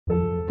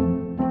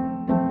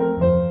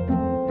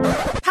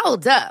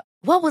Hold up.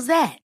 What was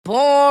that?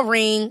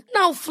 Boring.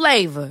 No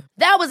flavor.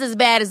 That was as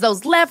bad as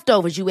those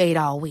leftovers you ate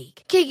all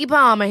week. Keke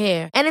Palmer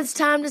here. And it's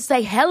time to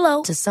say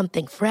hello to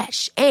something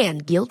fresh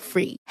and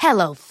guilt-free.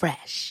 Hello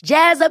Fresh.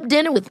 Jazz up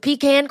dinner with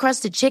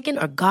pecan-crusted chicken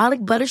or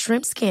garlic butter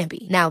shrimp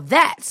scampi. Now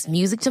that's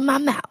music to my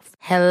mouth.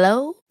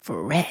 Hello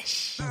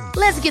Fresh.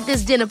 Let's get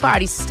this dinner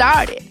party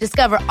started.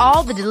 Discover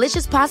all the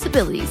delicious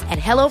possibilities at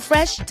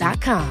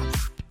hellofresh.com.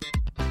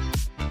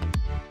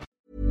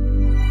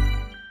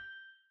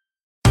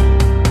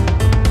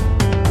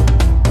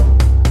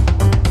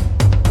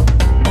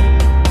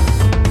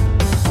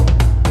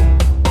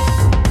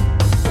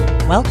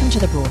 Welcome to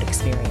The Broad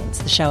Experience,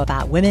 the show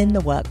about women,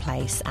 the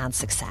workplace and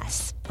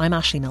success. I'm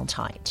Ashley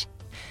Milne-Tyte.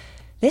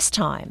 This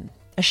time,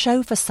 a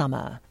show for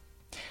summer.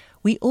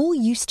 We all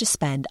used to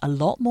spend a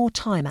lot more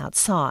time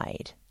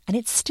outside, and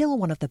it's still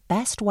one of the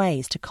best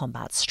ways to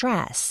combat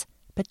stress,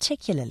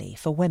 particularly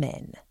for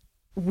women.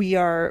 We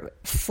are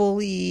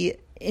fully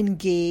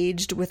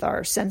engaged with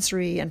our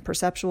sensory and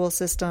perceptual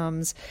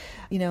systems,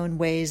 in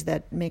ways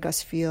that make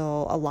us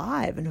feel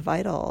alive and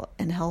vital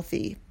and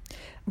healthy,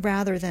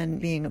 rather than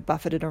being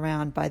buffeted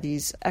around by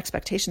these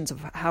expectations of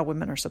how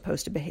women are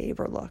supposed to behave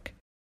or look.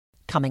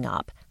 Coming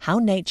up, how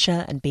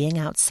nature and being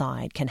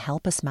outside can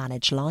help us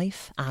manage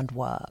life and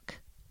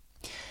work.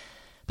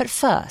 But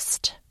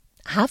first,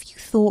 have you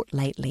thought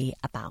lately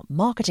about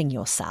marketing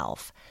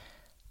yourself?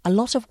 A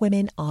lot of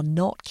women are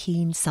not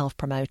keen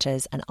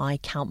self-promoters, and I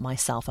count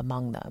myself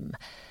among them.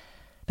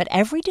 But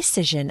every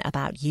decision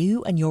about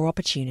you and your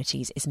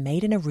opportunities is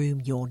made in a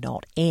room you're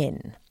not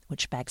in,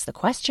 which begs the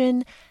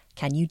question,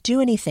 can you do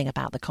anything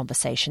about the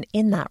conversation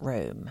in that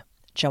room?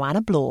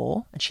 Joanna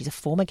Blore, and she's a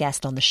former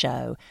guest on the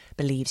show,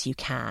 believes you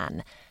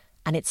can.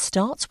 And it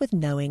starts with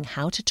knowing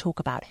how to talk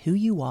about who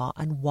you are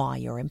and why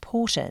you're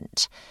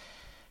important.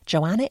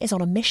 Joanna is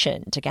on a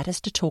mission to get us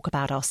to talk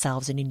about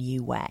ourselves in a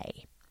new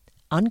way.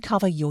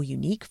 Uncover your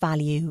unique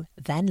value,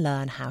 then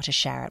learn how to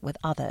share it with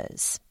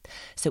others.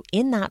 So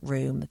in that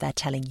room, they're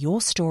telling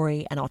your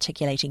story and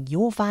articulating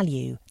your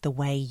value the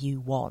way you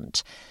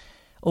want.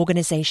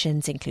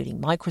 Organisations including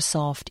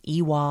Microsoft,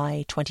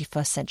 EY,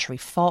 21st Century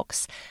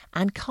Fox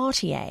and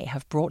Cartier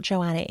have brought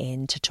Joanna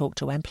in to talk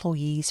to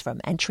employees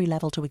from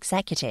entry-level to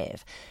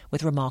executive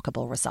with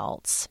remarkable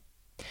results.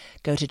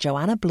 Go to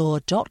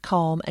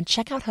joannablore.com and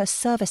check out her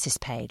services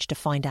page to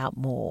find out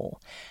more.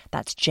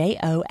 That's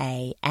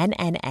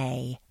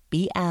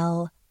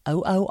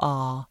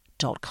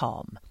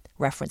JOANNABLOOR.com.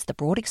 Reference The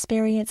Broad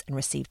Experience and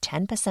receive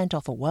 10%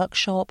 off a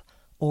workshop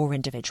or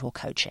individual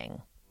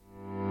coaching.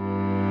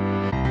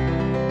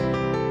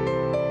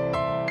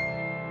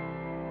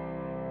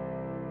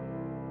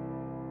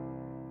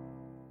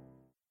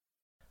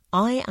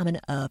 I am an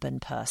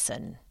urban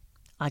person.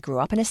 I grew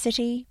up in a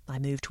city, I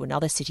moved to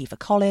another city for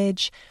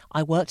college,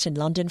 I worked in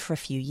London for a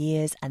few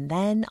years, and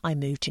then I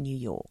moved to New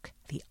York,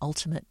 the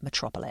ultimate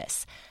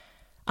metropolis.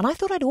 And I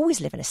thought I'd always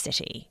live in a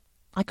city.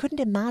 I couldn't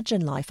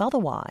imagine life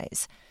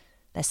otherwise.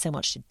 There's so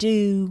much to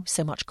do,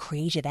 so much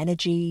creative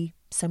energy,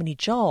 so many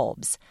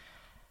jobs.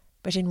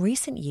 But in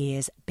recent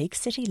years, big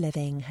city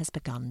living has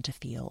begun to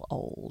feel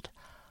old.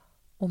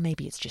 Or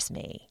maybe it's just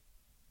me.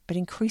 But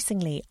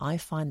increasingly, I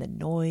find the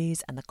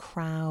noise and the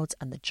crowds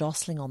and the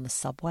jostling on the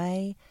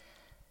subway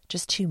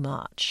just too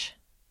much.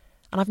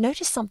 And I've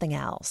noticed something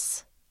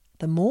else.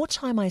 The more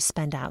time I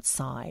spend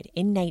outside,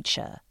 in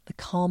nature, the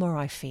calmer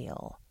I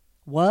feel.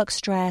 Work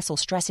stress or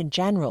stress in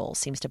general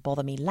seems to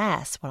bother me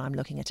less when I'm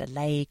looking at a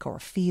lake or a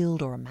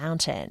field or a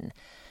mountain.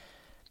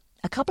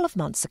 A couple of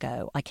months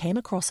ago, I came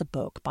across a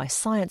book by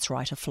science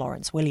writer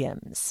Florence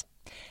Williams.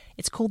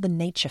 It's called The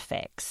Nature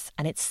Fix,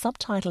 and its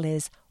subtitle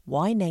is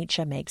Why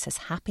Nature Makes Us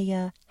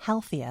Happier,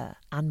 Healthier,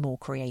 and More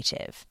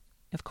Creative.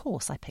 Of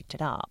course, I picked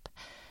it up.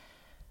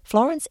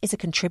 Florence is a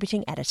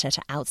contributing editor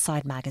to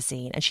Outside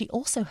Magazine, and she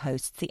also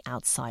hosts the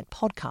Outside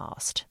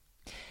podcast.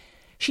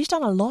 She's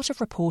done a lot of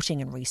reporting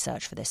and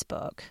research for this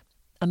book.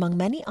 Among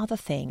many other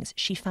things,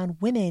 she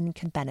found women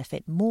can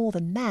benefit more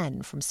than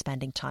men from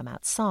spending time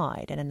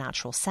outside in a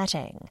natural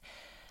setting.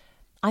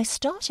 I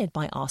started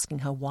by asking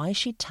her why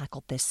she'd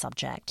tackled this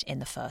subject in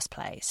the first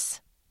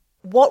place.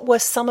 What were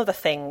some of the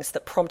things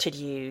that prompted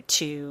you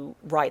to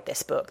write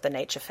this book, The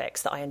Nature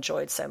Fix, that I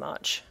enjoyed so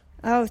much?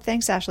 Oh,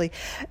 thanks, Ashley.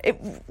 It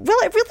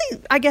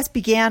really, I guess,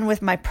 began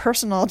with my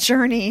personal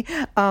journey.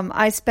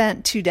 I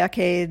spent 2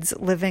 decades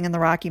living in the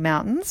Rocky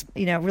Mountains,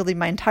 really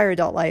my entire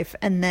adult life.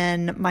 And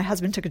then my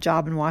husband took a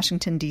job in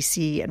Washington,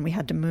 D.C., and we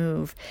had to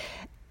move.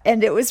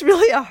 And it was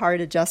really a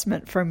hard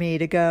adjustment for me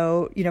to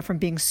go, from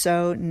being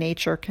so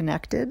nature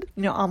connected,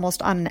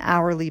 almost on an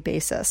hourly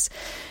basis,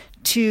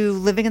 to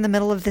living in the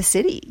middle of the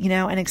city,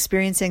 and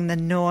experiencing the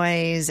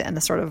noise and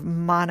the sort of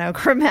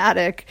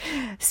monochromatic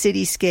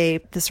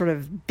cityscape, the sort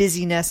of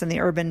busyness in the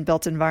urban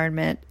built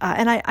environment.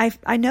 And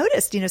I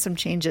noticed, some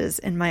changes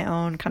in my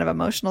own kind of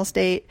emotional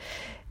state,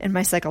 in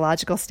my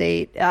psychological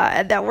state,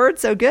 that weren't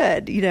so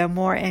good,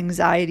 more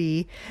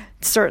anxiety,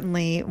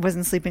 certainly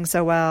wasn't sleeping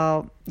so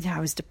well. Yeah,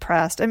 I was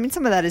depressed. I mean,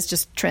 some of that is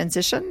just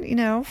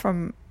transition,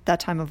 from that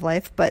time of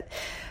life, but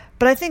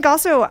But I think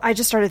also I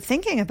just started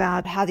thinking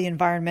about how the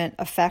environment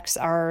affects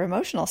our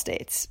emotional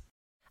states.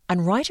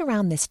 And right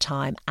around this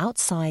time,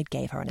 Outside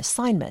gave her an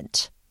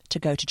assignment to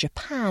go to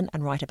Japan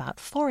and write about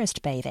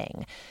forest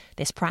bathing,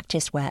 this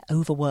practice where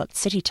overworked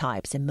city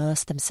types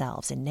immerse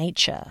themselves in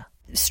nature.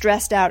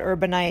 Stressed out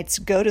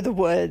urbanites go to the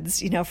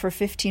woods, for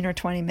 15 or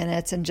 20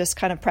 minutes and just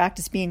kind of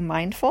practice being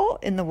mindful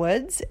in the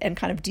woods and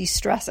kind of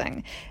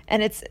de-stressing.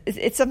 And it's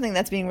something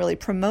that's being really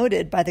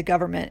promoted by the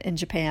government in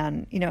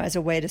Japan, as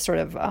a way to sort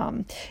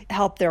of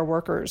help their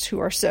workers who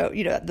are so,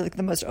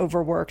 the most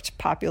overworked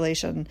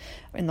population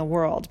in the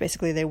world.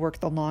 Basically, they work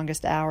the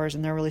longest hours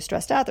and they're really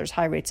stressed out. There's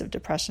high rates of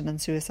depression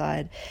and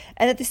suicide.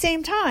 And at the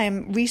same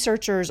time,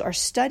 researchers are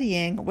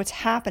studying what's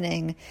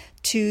happening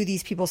to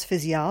these people's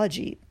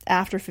physiology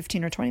after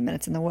 15 or 20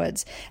 minutes in the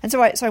woods. And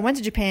so I went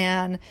to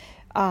Japan.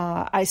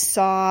 I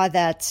saw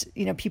that,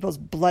 people's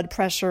blood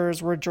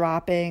pressures were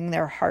dropping,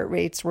 their heart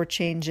rates were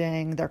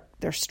changing,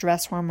 their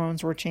stress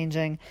hormones were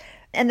changing,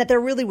 and that there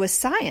really was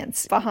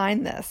science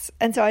behind this.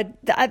 And so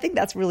I think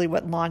that's really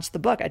what launched the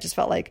book. I just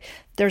felt like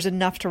there's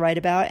enough to write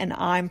about, and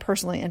I'm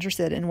personally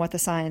interested in what the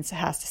science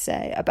has to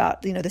say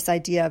about, this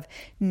idea of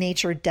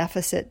nature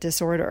deficit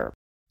disorder.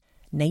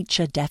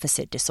 Nature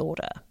deficit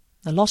disorder.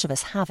 A lot of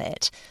us have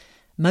it.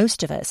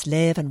 Most of us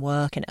live and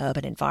work in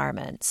urban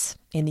environments.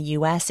 In the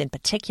US in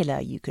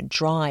particular, you can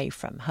drive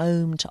from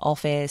home to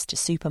office to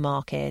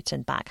supermarket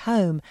and back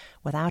home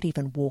without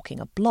even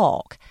walking a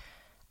block.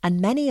 And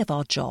many of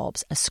our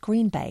jobs are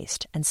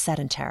screen-based and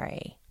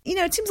sedentary.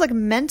 It seems like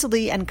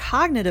mentally and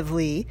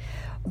cognitively,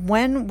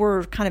 when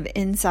we're kind of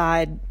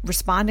inside,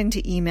 responding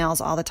to emails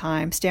all the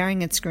time,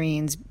 staring at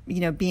screens,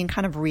 being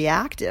kind of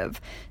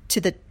reactive to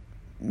the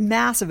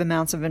massive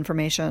amounts of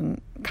information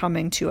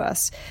coming to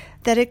us,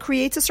 that it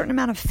creates a certain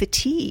amount of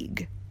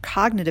fatigue,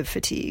 cognitive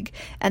fatigue.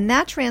 And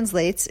that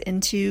translates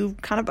into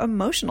kind of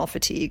emotional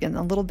fatigue and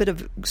a little bit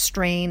of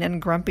strain and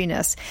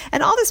grumpiness.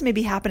 And all this may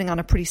be happening on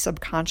a pretty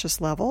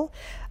subconscious level,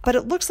 but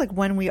it looks like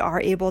when we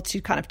are able to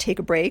kind of take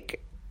a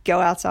break,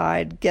 go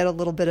outside, get a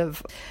little bit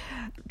of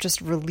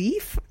just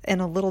relief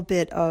and a little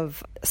bit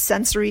of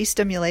sensory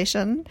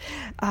stimulation,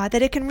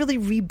 that it can really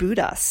reboot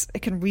us.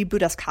 It can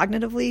reboot us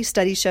cognitively.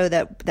 Studies show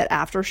that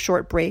after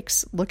short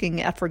breaks,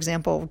 looking at, for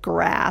example,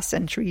 grass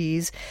and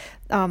trees,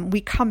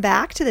 we come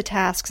back to the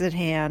tasks at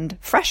hand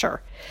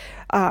fresher.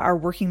 Our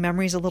working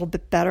memory is a little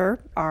bit better.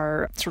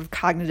 Our sort of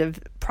cognitive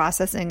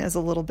processing is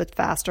a little bit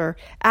faster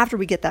after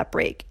we get that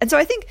break. And so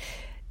I think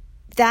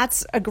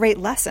that's a great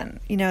lesson,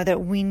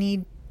 that we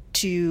need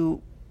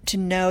to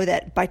know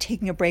that by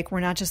taking a break, we're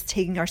not just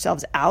taking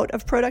ourselves out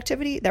of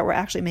productivity, that we're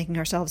actually making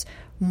ourselves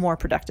more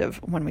productive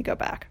when we go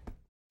back.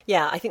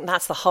 Yeah, I think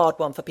that's the hard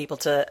one for people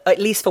to, at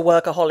least for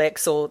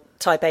workaholics or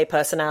type A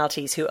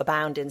personalities who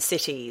abound in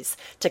cities,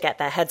 to get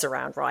their heads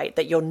around, right?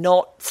 That you're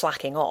not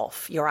slacking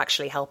off. You're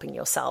actually helping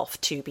yourself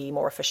to be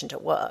more efficient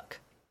at work.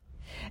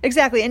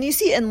 Exactly. And you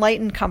see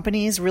enlightened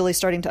companies really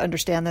starting to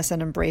understand this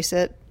and embrace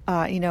it.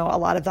 A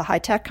lot of the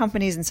high-tech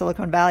companies in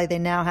Silicon Valley, they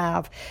now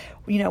have,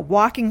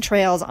 walking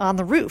trails on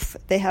the roof.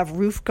 They have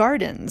roof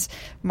gardens.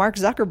 Mark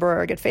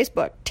Zuckerberg at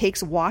Facebook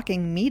takes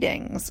walking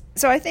meetings.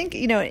 So I think,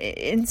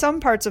 in some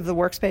parts of the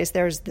workspace,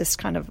 there's this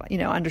kind of,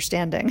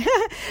 understanding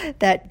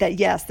that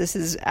yes, this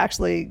is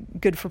actually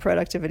good for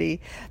productivity.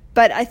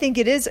 But I think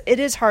it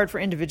is hard for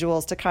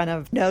individuals to kind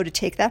of know to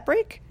take that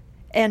break.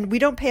 And we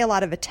don't pay a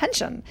lot of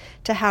attention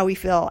to how we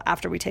feel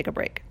after we take a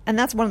break. And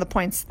that's one of the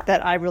points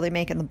that I really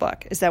make in the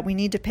book, is that we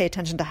need to pay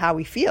attention to how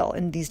we feel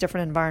in these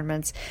different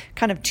environments,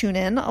 kind of tune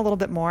in a little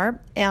bit more,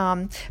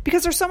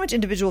 because there's so much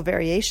individual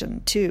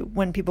variation, too,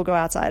 when people go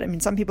outside. I mean,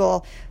 some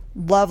people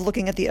love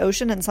looking at the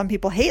ocean and some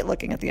people hate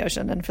looking at the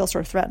ocean and feel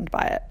sort of threatened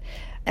by it.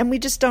 And we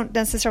just don't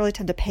necessarily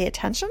tend to pay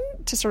attention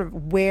to sort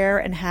of where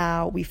and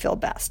how we feel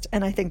best.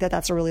 And I think that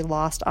that's a really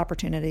lost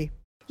opportunity.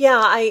 Yeah,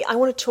 I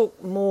want to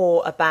talk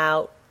more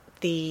about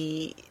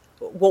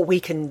what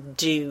we can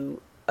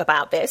do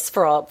about this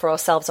for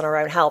ourselves and our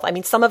own health. I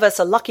mean, some of us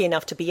are lucky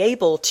enough to be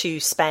able to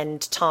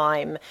spend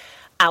time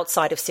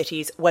outside of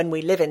cities when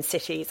we live in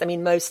cities. I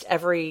mean,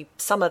 every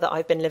summer that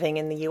I've been living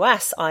in the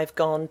US, I've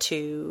gone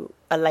to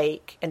a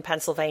lake in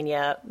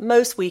Pennsylvania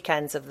most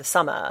weekends of the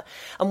summer.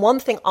 And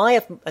one thing I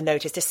have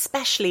noticed,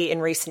 especially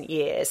in recent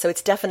years, so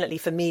it's definitely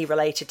for me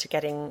related to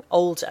getting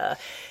older,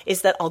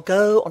 is that I'll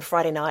go on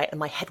Friday night and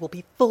my head will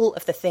be full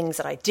of the things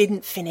that I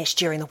didn't finish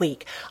during the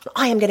week.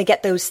 I am going to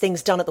get those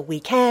things done at the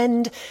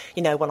weekend.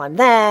 When I'm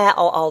there,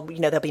 I'll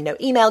there'll be no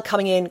email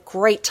coming in.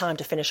 Great time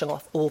to finish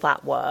off all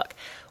that work.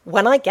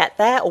 When I get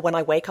there, or when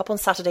I wake up on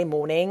Saturday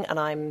morning and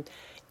I'm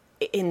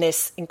in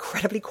this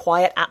incredibly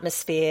quiet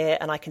atmosphere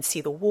and I can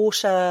see the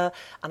water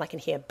and I can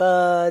hear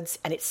birds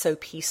and it's so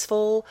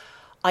peaceful,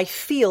 I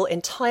feel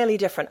entirely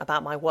different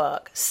about my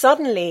work.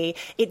 Suddenly,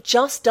 it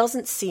just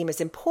doesn't seem as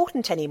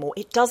important anymore.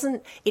 It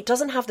doesn't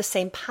have the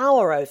same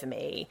power over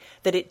me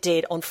that it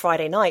did on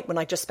Friday night when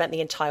I just spent the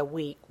entire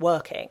week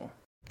working.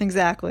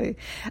 Exactly.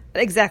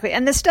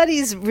 And the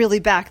studies really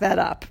back that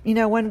up. You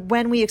know,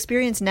 when we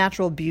experience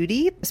natural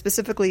beauty,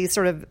 specifically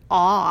sort of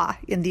awe,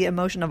 in the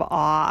emotion of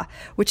awe,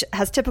 which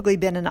has typically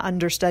been an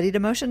understudied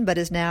emotion, but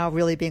is now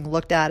really being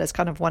looked at as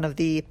kind of one of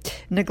the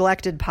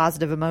neglected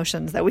positive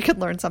emotions that we could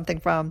learn something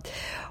from.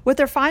 What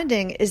they're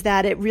finding is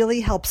that it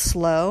really helps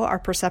slow our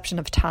perception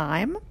of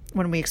time.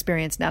 When we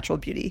experience natural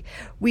beauty,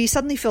 we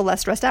suddenly feel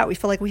less stressed out. We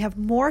feel like we have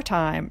more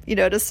time,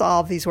 to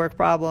solve these work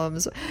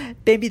problems.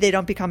 Maybe they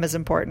don't become as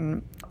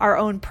important. Our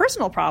own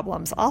personal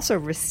problems also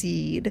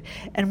recede,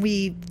 and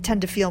we tend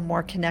to feel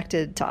more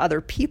connected to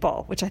other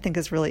people, which I think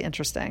is really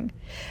interesting.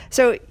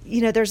 So,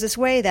 there's this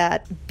way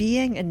that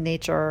being in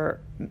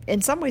nature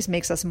in some ways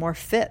makes us more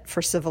fit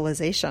for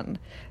civilization,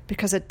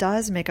 because it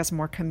does make us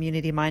more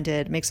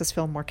community-minded, makes us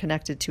feel more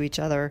connected to each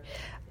other,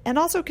 and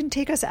also can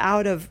take us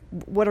out of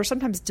what are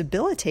sometimes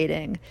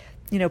debilitating,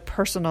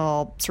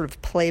 personal sort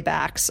of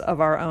playbacks of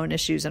our own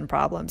issues and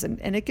problems.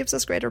 And it gives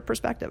us greater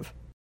perspective.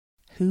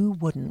 Who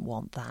wouldn't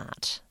want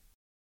that?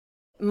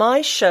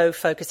 My show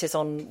focuses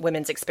on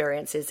women's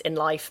experiences in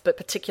life, but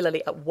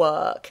particularly at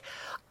work.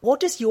 What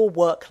does your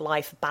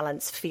work-life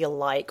balance feel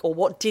like, or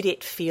what did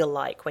it feel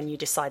like when you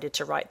decided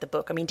to write the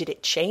book? I mean, did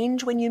it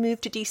change when you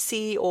moved to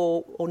DC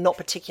or not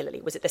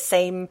particularly? Was it the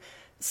same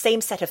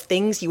set of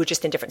things, you were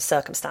just in different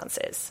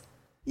circumstances?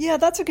 Yeah,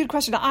 that's a good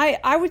question.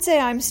 I would say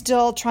I'm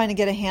still trying to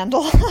get a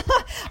handle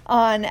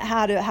on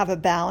how to have a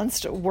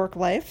balanced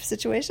work-life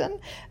situation.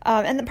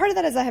 And part of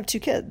that is I have 2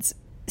 kids.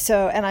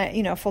 So, and I,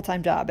 a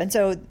full-time job. And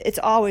so it's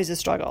always a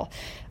struggle,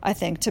 I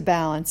think, to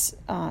balance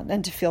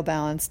and to feel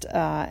balanced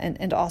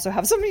and to also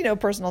have some,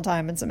 personal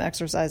time and some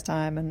exercise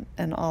time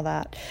and all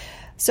that.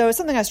 So it's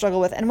something I struggle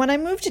with. And when I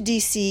moved to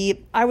DC,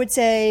 I would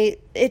say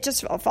it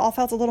just all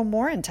felt a little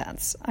more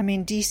intense. I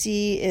mean,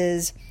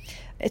 DC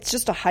it's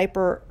just a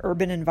hyper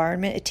urban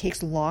environment. It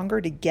takes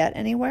longer to get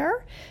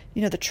anywhere.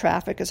 The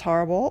traffic is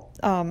horrible.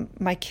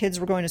 My kids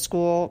were going to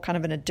school kind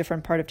of in a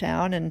different part of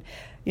town. And,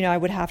 I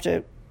would have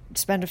to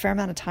spend a fair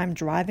amount of time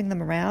driving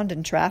them around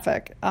in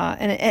traffic,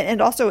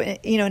 and also,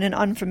 in an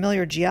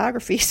unfamiliar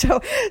geography.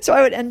 So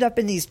I would end up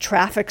in these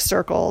traffic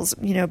circles,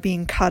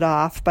 being cut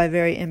off by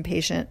very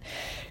impatient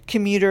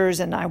commuters,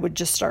 and I would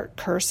just start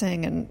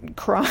cursing and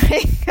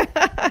crying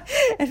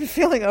and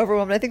feeling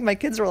overwhelmed. I think my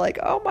kids were like,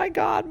 "Oh my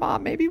God,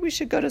 Mom, maybe we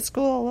should go to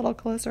school a little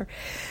closer."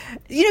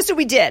 So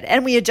we did,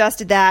 and we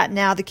adjusted that.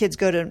 Now the kids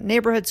go to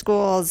neighborhood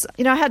schools.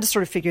 I had to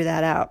sort of figure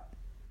that out.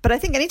 But I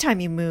think anytime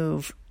you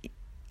move,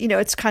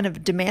 it's kind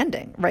of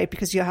demanding, right?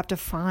 Because you have to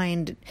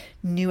find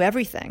new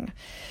everything,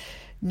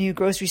 new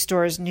grocery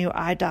stores, new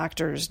eye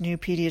doctors, new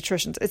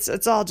pediatricians.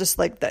 It's all just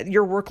like that.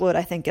 Your workload,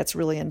 I think, gets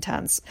really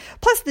intense.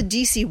 Plus, the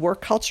DC work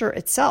culture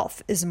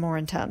itself is more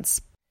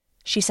intense.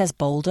 She says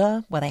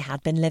Boulder, where they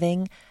had been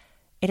living,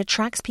 it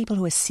attracts people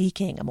who are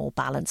seeking a more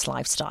balanced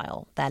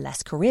lifestyle. They're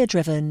less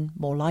career-driven,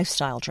 more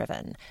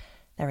lifestyle-driven.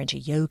 They're into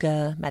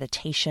yoga,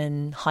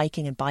 meditation,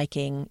 hiking and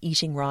biking,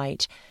 eating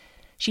right.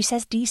 She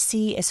says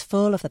DC is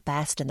full of the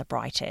best and the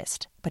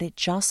brightest, but it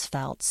just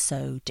felt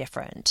so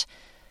different.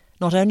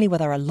 Not only were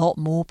there a lot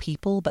more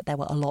people, but there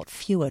were a lot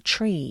fewer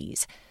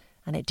trees,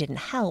 and it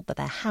didn't help that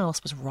their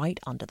house was right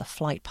under the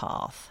flight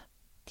path.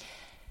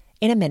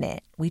 In a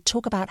minute, we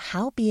talk about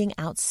how being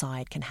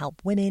outside can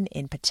help women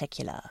in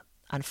particular,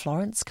 and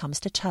Florence comes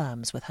to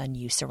terms with her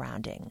new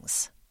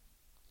surroundings.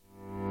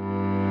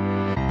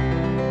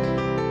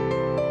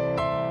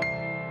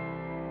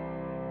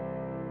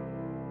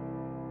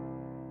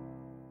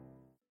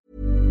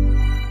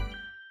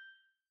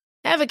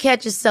 Ever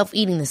catch yourself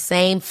eating the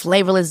same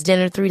flavorless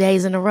dinner 3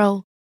 days in a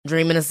row?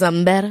 Dreaming of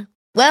something better?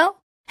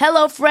 Well,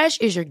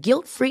 HelloFresh is your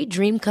guilt-free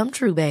dream come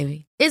true,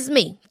 baby. It's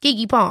me,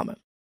 Keke Palmer.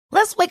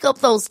 Let's wake up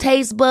those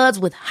taste buds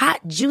with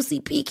hot, juicy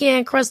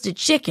pecan-crusted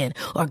chicken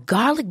or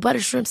garlic butter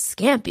shrimp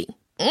scampi.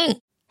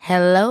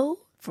 Hello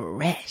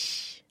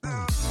Fresh.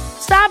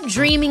 Stop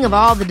dreaming of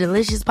all the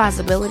delicious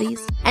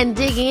possibilities and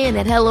dig in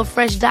at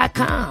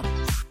HelloFresh.com.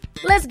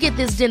 Let's get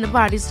this dinner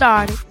party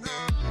started.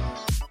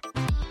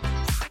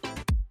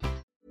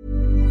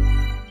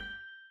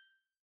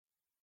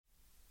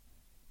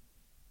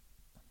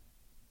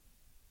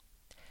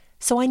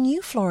 So I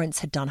knew Florence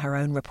had done her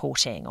own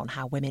reporting on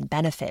how women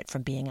benefit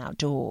from being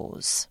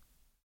outdoors.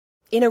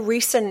 In a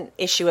recent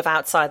issue of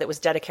Outside that was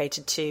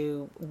dedicated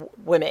to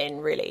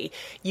women, really,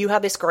 you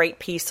had this great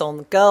piece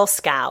on Girl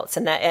Scouts,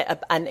 and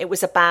it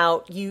was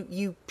about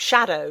you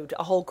shadowed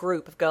a whole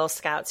group of Girl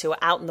Scouts who were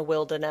out in the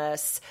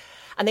wilderness,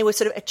 and they were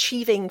sort of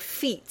achieving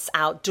feats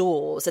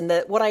outdoors. And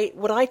what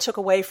I took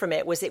away from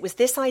it was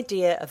this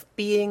idea of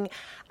being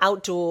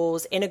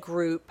outdoors in a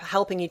group,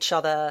 helping each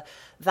other,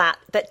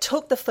 that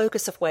took the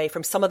focus away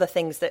from some of the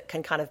things that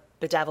can kind of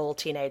bedevil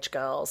teenage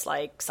girls,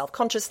 like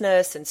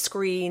self-consciousness and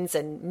screens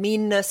and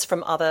meanness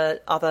from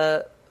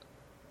other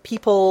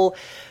people,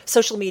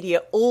 social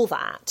media, all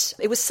that.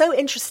 It was so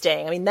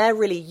interesting. I mean, they're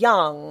really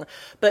young,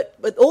 but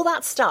all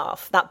that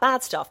stuff, that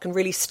bad stuff, can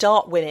really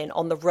start women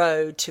on the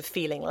road to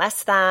feeling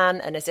less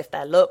than, and as if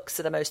their looks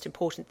are the most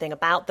important thing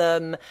about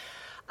them.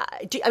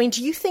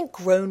 do you think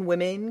grown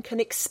women can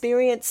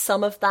experience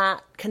some of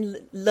that, can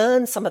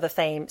learn some of the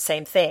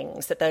same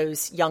things that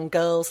those young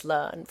girls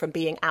learn from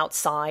being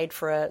outside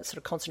for a sort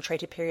of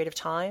concentrated period of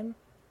time?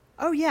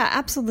 Oh, yeah,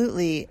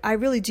 absolutely. I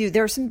really do.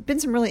 There have been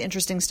some really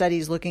interesting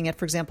studies looking at,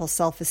 for example,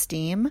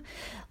 self-esteem,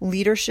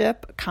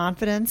 leadership,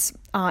 confidence,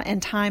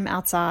 and time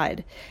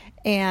outside.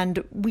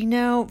 And we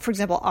know, for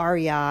example,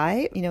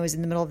 REI, is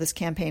in the middle of this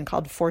campaign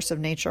called Force of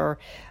Nature,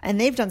 and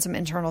they've done some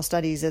internal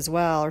studies as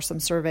well, or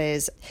some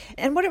surveys.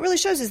 And what it really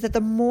shows is that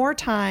the more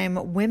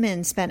time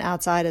women spent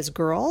outside as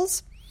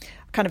girls,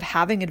 kind of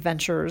having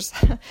adventures,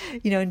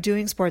 and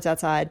doing sports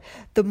outside,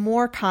 the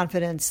more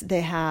confidence they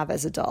have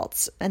as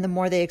adults and the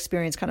more they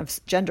experience kind of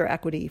gender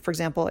equity, for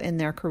example, in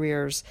their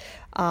careers,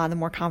 the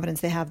more confidence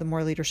they have, the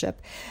more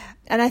leadership.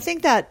 And I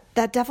think that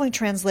definitely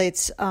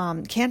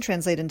can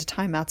translate into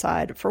time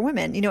outside for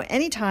women.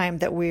 Any time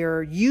that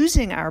we're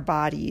using our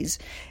bodies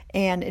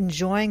and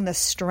enjoying the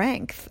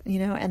strength,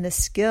 and the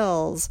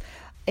skills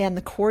and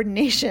the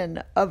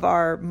coordination of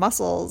our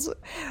muscles,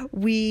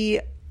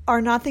 we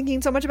are not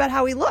thinking so much about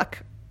how we look.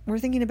 We're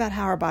thinking about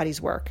how our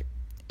bodies work.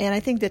 And I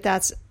think that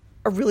that's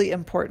a really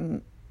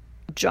important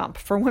jump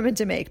for women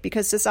to make,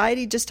 because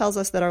society just tells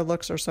us that our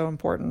looks are so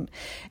important.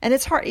 And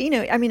it's hard,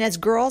 as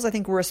girls, I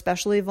think we're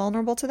especially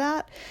vulnerable to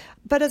that.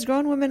 But as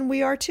grown women,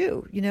 we are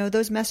too.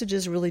 Those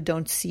messages really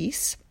don't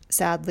cease,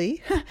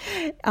 sadly.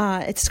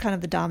 It's kind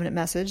of the dominant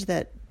message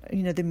that,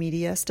 the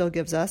media still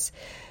gives us.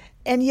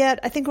 And yet,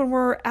 I think when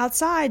we're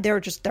outside,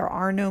 there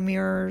are no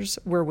mirrors.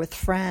 We're with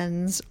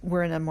friends.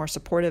 We're in a more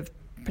supportive,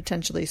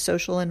 potentially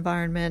social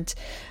environment.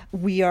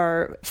 We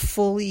are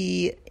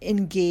fully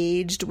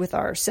engaged with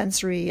our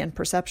sensory and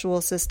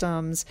perceptual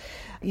systems,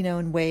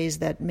 in ways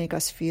that make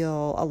us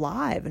feel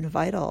alive and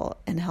vital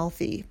and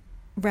healthy,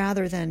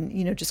 rather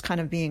than, just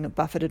kind of being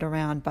buffeted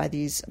around by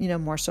these,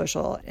 more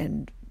social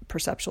and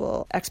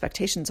perceptual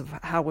expectations of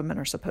how women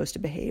are supposed to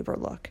behave or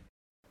look.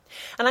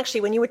 And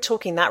actually, when you were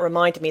talking, that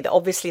reminded me that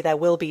obviously there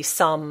will be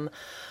some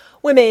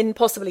women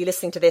possibly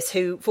listening to this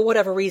who, for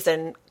whatever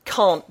reason,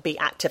 can't be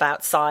active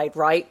outside,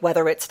 right?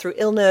 Whether it's through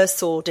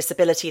illness or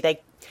disability,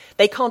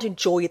 they can't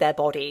enjoy their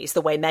bodies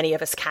the way many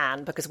of us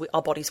can because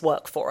our bodies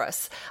work for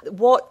us.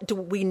 What do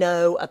we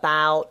know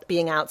about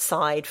being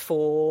outside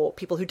for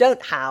people who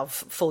don't have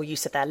full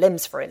use of their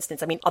limbs, for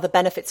instance? Are the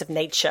benefits of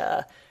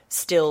nature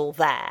still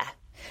there?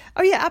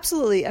 Oh, yeah,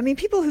 absolutely.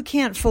 People who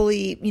can't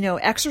fully,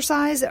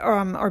 exercise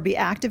or be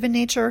active in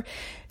nature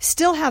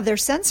still have their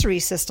sensory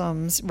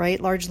systems, right,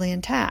 largely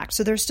intact.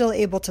 So they're still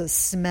able to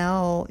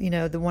smell,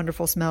 the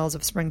wonderful smells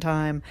of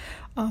springtime,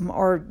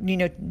 or,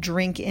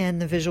 drink in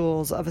the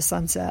visuals of a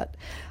sunset,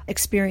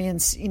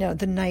 experience,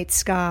 the night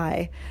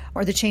sky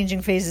or the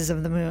changing phases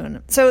of the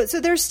moon. So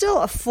there's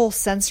still a full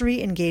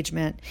sensory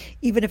engagement,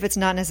 even if it's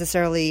not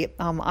necessarily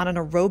on an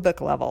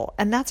aerobic level.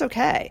 And that's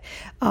okay.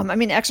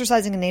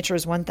 Exercising in nature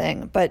is one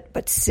thing,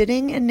 but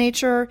sitting in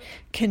nature,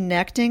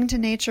 connecting to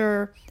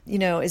nature,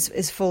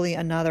 is fully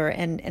another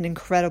and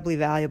incredibly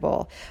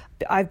valuable.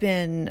 I've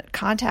been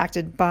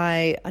contacted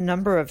by a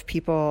number of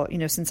people,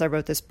 since I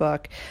wrote this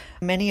book,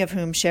 many of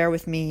whom share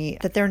with me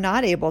that they're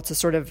not able to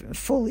sort of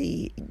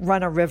fully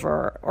run a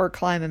river or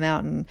climb a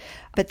mountain,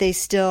 but they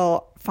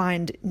still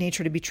find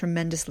nature to be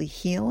tremendously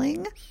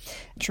healing,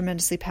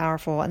 tremendously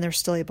powerful, and they're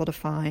still able to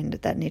find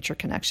that nature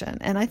connection.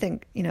 And I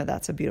think,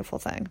 that's a beautiful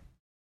thing.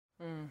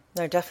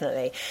 No,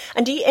 definitely.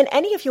 And do you, in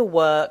any of your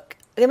work,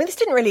 this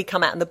didn't really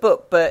come out in the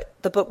book, but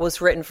the book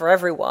was written for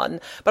everyone.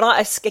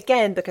 But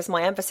again, because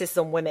my emphasis is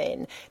on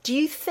women, do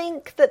you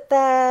think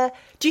there's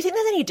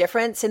any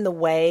difference in the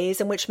ways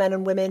in which men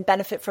and women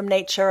benefit from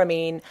nature?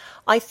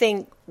 I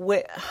think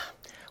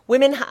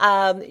women,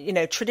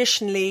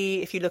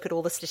 traditionally, if you look at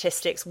all the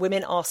statistics,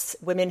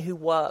 women who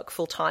work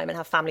full time and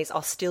have families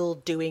are still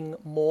doing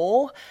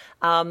more.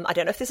 I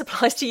don't know if this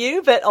applies to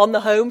you, but on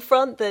the home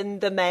front than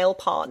the male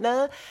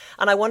partner.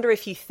 And I wonder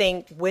if you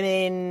think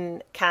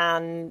women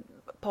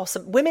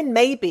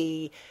may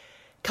be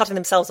cutting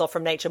themselves off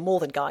from nature more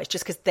than guys,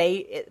 just because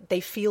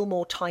they feel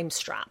more time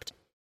strapped.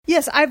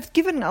 Yes, I've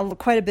given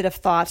quite a bit of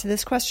thought to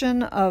this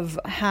question of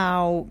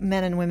how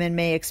men and women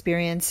may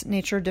experience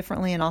nature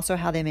differently and also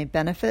how they may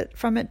benefit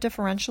from it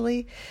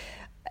differentially.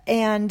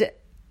 And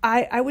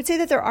I would say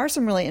that there are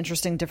some really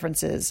interesting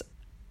differences.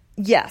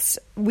 Yes,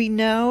 we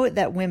know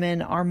that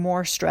women are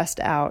more stressed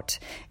out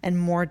and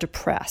more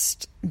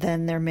depressed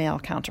than their male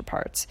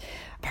counterparts.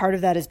 Part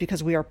of that is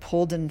because we are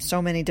pulled in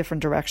so many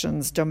different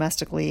directions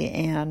domestically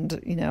and,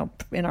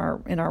 in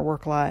our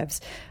work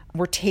lives.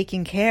 We're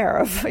taking care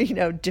of,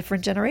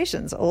 different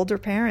generations, older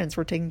parents,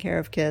 we're taking care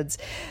of kids.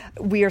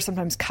 We are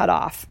sometimes cut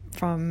off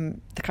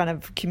from the kind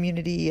of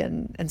community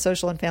and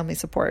social and family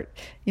support,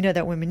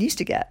 that women used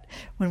to get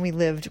when we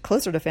lived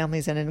closer to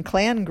families and in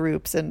clan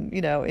groups and,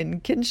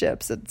 in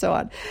kinships and so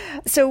on.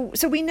 So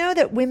we know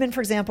that women, for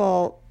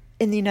example,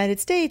 in the United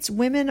States,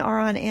 women are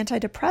on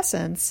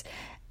antidepressants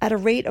at a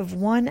rate of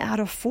 1 out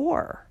of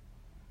 4.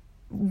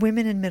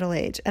 women in middle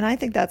age. And I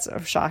think that's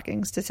a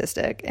shocking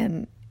statistic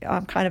and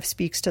kind of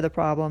speaks to the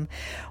problem.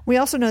 We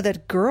also know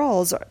that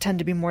girls tend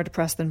to be more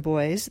depressed than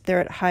boys. They're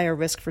at higher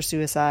risk for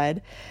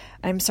suicide.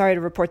 I'm sorry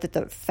to report that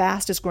the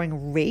fastest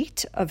growing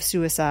rate of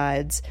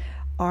suicides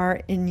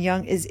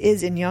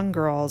is in young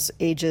girls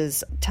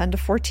ages 10 to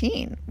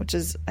 14, which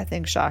is, I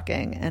think,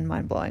 shocking and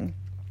mind-blowing.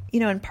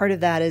 And part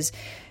of that is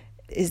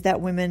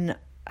that women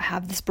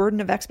have this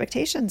burden of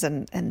expectations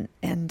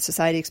and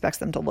society expects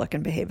them to look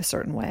and behave a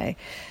certain way.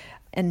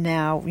 And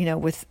now,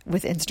 with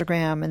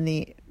Instagram and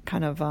the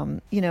kind of,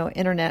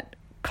 internet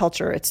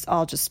culture, it's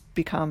all just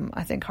become,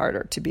 I think,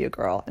 harder to be a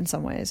girl in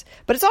some ways.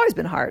 But it's always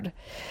been hard.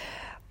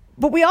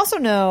 But we also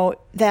know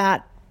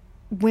that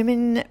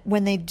women,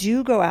 when they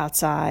do go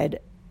outside,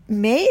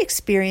 may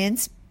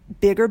experience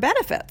bigger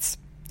benefits.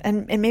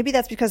 And maybe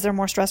that's because they're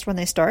more stressed when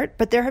they start.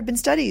 But there have been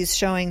studies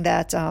showing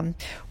that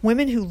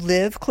women who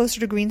live closer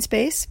to green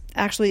space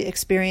actually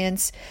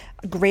experience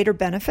greater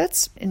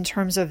benefits in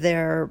terms of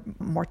their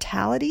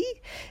mortality,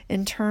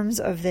 in terms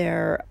of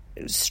their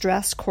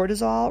stress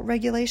cortisol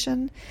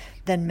regulation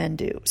than men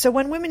do. So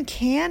when women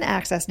can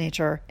access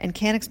nature and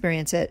can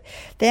experience it,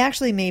 they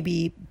actually may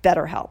be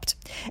better helped.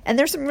 And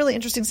there's some really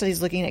interesting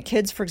studies looking at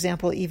kids, for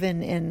example,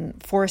 even in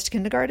forest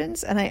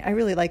kindergartens. And I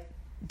really like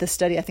this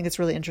study. I think it's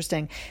really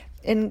interesting.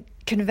 In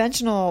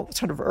conventional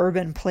sort of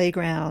urban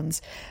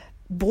playgrounds,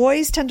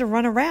 boys tend to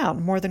run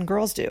around more than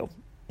girls do.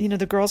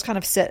 The girls kind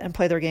of sit and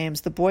play their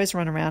games. The boys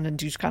run around and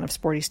do kind of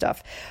sporty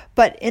stuff.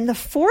 But in the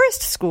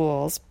forest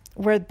schools,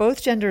 where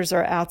both genders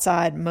are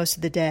outside most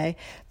of the day,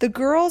 the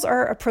girls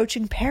are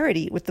approaching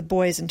parity with the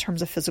boys in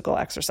terms of physical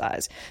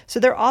exercise. So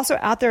they're also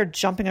out there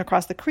jumping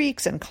across the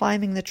creeks and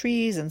climbing the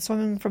trees and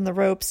swimming from the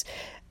ropes.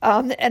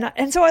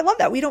 And so I love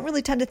that. We don't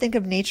really tend to think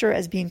of nature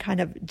as being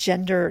kind of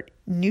gender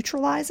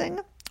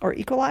neutralizing or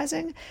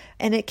equalizing,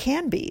 and it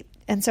can be.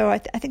 And so I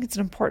think it's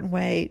an important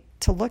way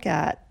to look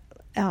at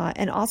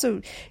and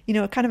also,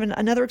 kind of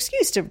another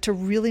excuse to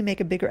really make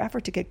a bigger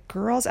effort to get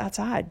girls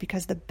outside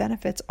because the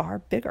benefits are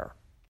bigger.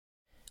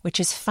 Which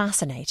is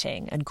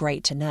fascinating and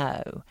great to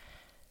know.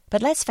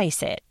 But let's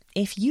face it,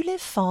 if you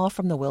live far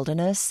from the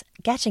wilderness,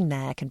 getting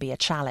there can be a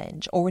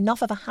challenge or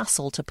enough of a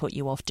hassle to put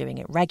you off doing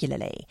it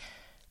regularly.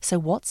 So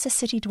what's a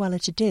city dweller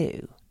to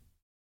do?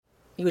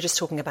 You were just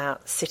talking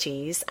about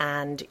cities,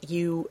 and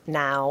you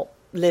now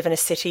live in a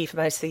city for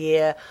most of the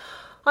year.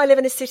 I live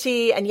in a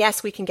city, and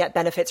yes, we can get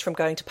benefits from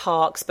going to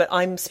parks, but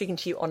I'm speaking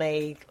to you on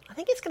I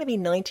think it's going to be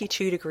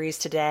 92 degrees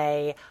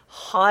today,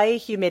 high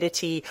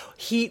humidity,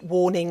 heat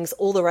warnings,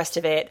 all the rest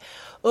of it.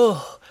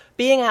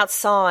 Being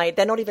outside,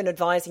 they're not even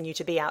advising you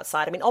to be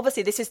outside. I mean,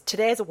 obviously,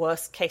 today is a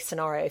worst case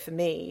scenario for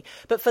me,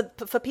 but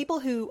for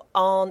people who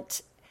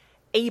aren't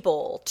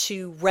able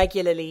to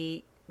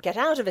regularly get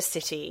out of a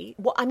city,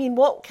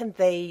 what can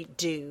they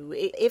do?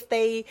 If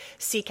they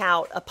seek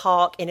out a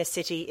park in a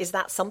city, is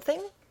that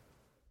something?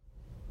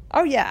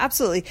 Oh, yeah,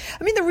 absolutely.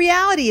 I mean, the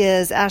reality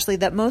is, Ashley,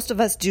 that most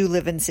of us do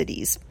live in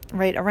cities,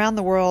 right? Around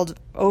the world,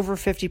 over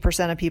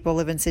 50% of people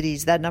live in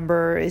cities. That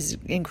number is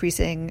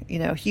increasing,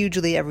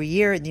 hugely every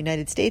year. In the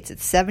United States,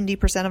 it's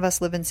 70% of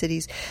us live in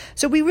cities.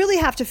 So we really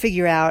have to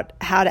figure out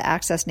how to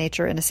access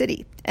nature in a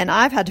city. And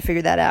I've had to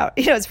figure that out,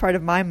 as part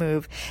of my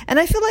move. And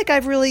I feel like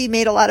I've really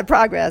made a lot of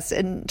progress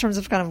in terms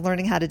of kind of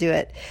learning how to do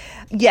it.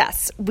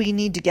 Yes, we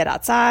need to get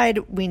outside.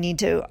 We need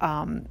to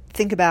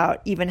think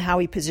about even how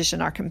we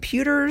position our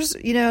computers,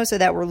 so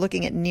that we're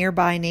looking at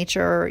nearby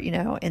nature,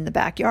 in the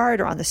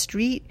backyard or on the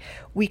street.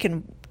 We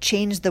can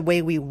change the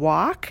way we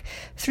walk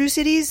through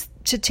cities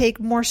to take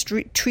more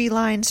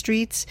tree-lined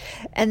streets.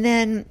 And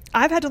then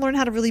I've had to learn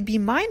how to really be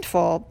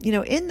mindful,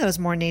 in those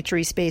more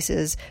naturey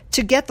spaces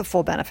to get the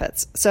full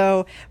benefits.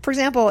 So, for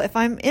example, if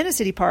I'm in a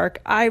city park,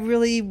 I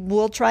really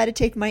will try to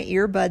take my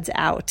earbuds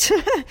out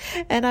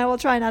and I will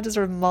try not to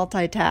sort of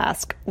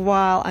multitask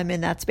while I'm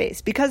in that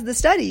space. Because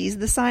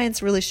the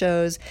science really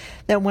shows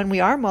that when we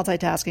are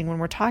multitasking, when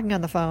we're talking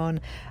on the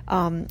phone,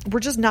 we're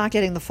just not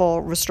getting the full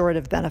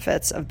restorative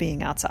benefits of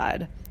being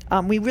outside.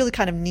 We really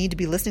kind of need to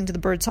be listening to the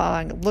bird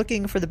song,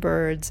 looking for the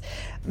birds,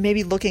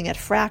 maybe looking at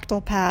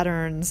fractal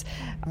patterns,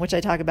 which I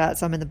talk about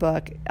some in the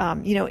book,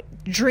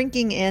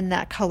 drinking in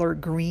that color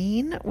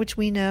green, which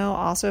we know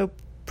also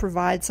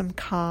provides some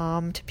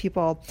calm to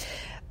people.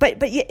 But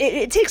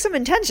it takes some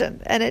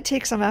intention and it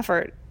takes some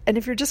effort. And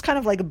if you're just kind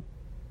of like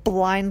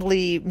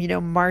blindly,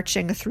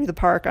 marching through the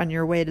park on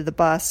your way to the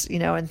bus,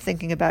 and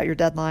thinking about your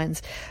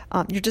deadlines,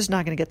 you're just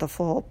not going to get the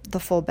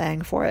full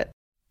bang for it.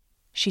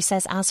 She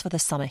says as for the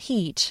summer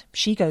heat,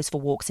 she goes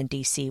for walks in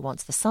DC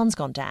once the sun's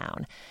gone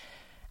down.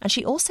 And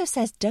she also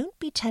says don't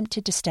be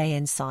tempted to stay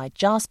inside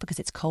just because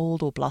it's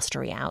cold or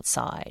blustery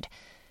outside.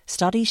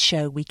 Studies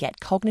show we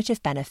get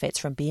cognitive benefits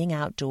from being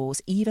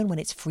outdoors even when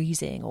it's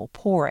freezing or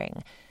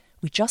pouring.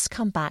 We just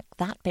come back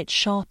that bit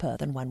sharper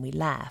than when we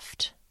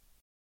left.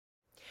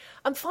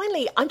 And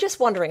finally, I'm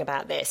just wondering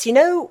about this.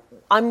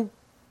 I'm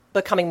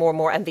becoming more and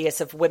more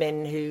envious of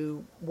women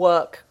who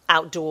work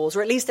outdoors,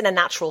 or at least in a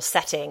natural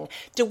setting.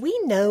 Do we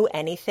know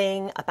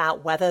anything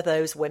about whether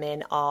those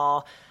women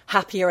are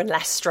happier and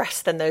less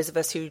stressed than those of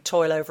us who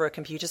toil over a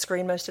computer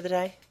screen most of the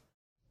day?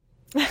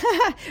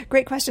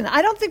 Great question.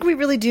 I don't think we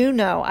really do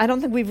know. I don't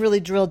think we've really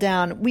drilled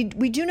down. We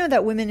do know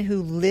that women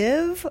who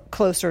live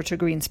closer to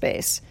green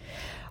space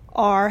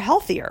are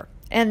healthier.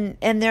 And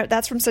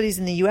that's from studies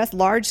in the U.S.,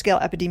 large-scale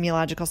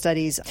epidemiological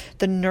studies.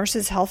 The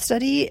Nurses' Health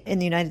Study in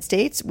the United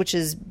States, which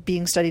is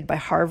being studied by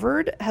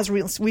Harvard, has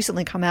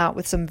recently come out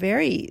with some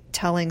very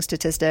telling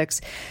statistics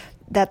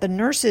that the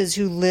nurses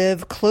who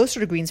live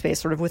closer to green space,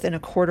 sort of within a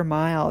quarter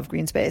mile of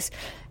green space,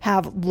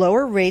 have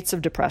lower rates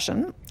of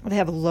depression. They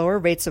have lower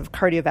rates of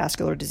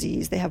cardiovascular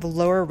disease. They have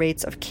lower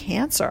rates of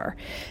cancer,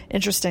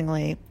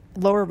 interestingly,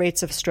 lower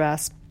rates of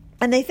stress.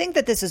 And they think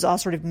that this is all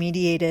sort of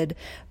mediated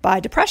by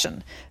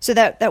depression, so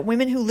that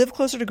women who live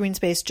closer to green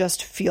space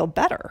just feel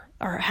better,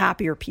 are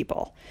happier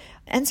people.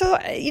 And so,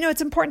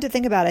 it's important to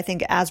think about, I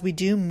think, as we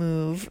do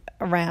move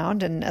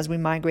around and as we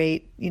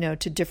migrate,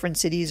 to different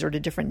cities or to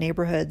different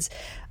neighborhoods,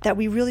 that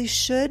we really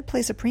should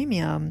place a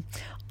premium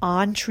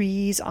on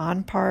trees,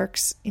 on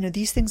parks.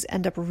 These things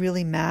end up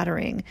really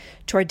mattering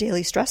to our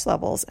daily stress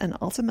levels and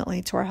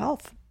ultimately to our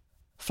health.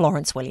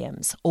 Florence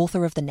Williams,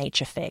 author of The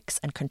Nature Fix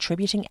and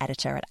contributing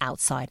editor at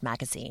Outside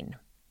Magazine.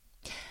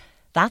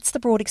 That's the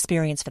Broad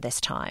Experience for this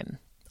time.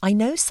 I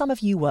know some of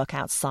you work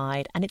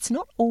outside, and it's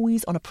not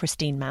always on a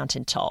pristine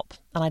mountaintop,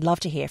 and I'd love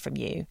to hear from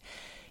you.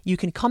 You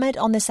can comment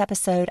on this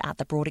episode at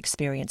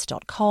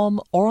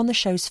thebroadexperience.com or on the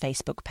show's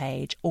Facebook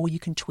page, or you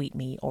can tweet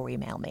me or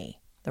email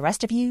me. The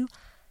rest of you,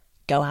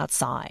 go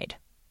outside.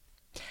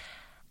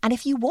 And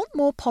if you want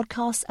more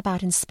podcasts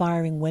about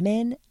inspiring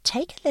women,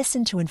 take a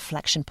listen to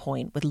Inflection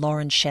Point with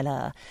Lauren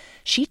Schiller.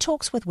 She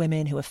talks with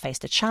women who have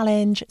faced a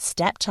challenge,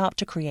 stepped up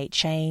to create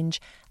change,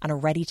 and are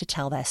ready to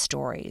tell their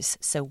stories,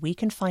 so we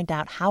can find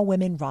out how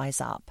women rise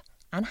up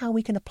and how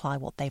we can apply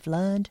what they've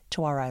learned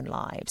to our own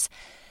lives.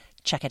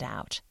 Check it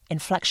out,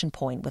 Inflection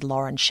Point with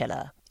Lauren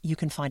Schiller. You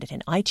can find it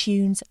in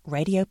iTunes,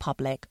 Radio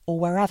Public, or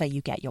wherever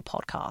you get your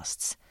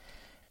podcasts.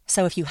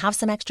 So if you have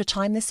some extra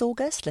time this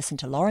August, listen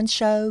to Lauren's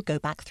show, go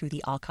back through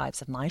the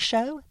archives of my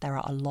show. There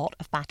are a lot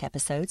of back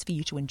episodes for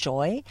you to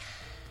enjoy.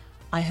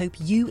 I hope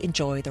you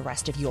enjoy the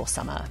rest of your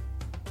summer.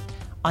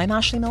 I'm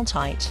Ashley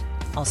Milne-Tyte.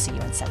 I'll see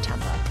you in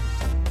September.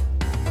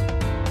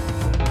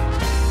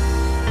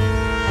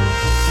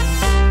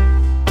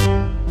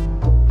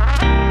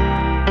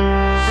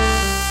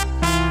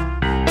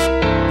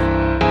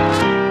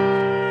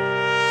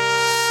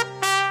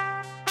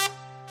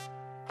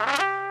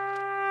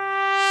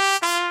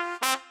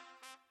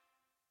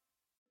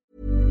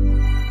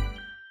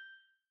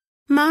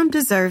 Mom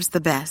deserves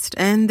the best,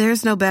 and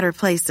there's no better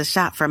place to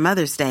shop for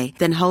Mother's Day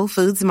than Whole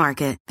Foods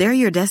Market. They're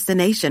your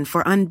destination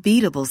for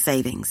unbeatable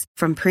savings,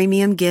 from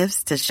premium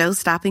gifts to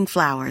show-stopping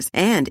flowers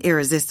and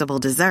irresistible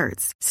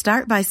desserts.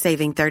 Start by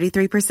saving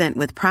 33%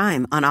 with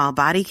Prime on all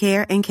body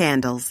care and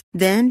candles.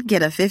 Then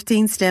get a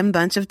 15-stem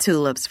bunch of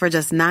tulips for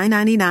just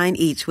 $9.99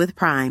 each with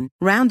Prime.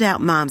 Round out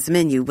Mom's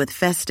menu with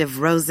festive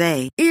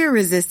rosé,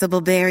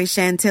 irresistible berry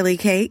chantilly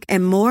cake,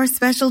 and more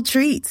special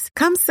treats.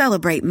 Come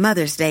celebrate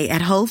Mother's Day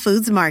at Whole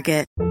Foods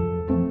Market.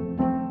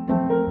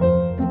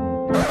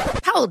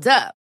 Hold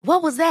up.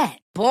 What was that?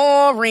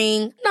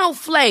 Boring. No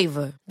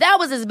flavor. That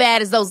was as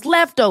bad as those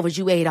leftovers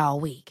you ate all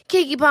week.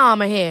 Keke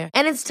Palmer here,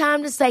 and it's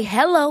time to say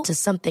hello to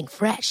something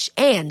fresh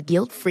and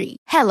guilt-free.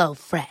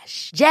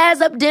 HelloFresh.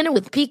 Jazz up dinner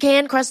with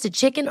pecan-crusted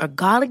chicken or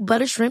garlic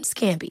butter shrimp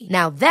scampi.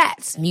 Now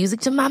that's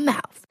music to my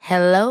mouth.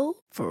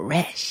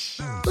 HelloFresh.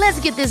 Let's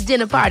get this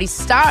dinner party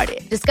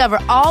started. Discover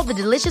all the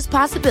delicious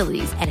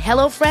possibilities at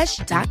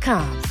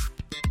HelloFresh.com.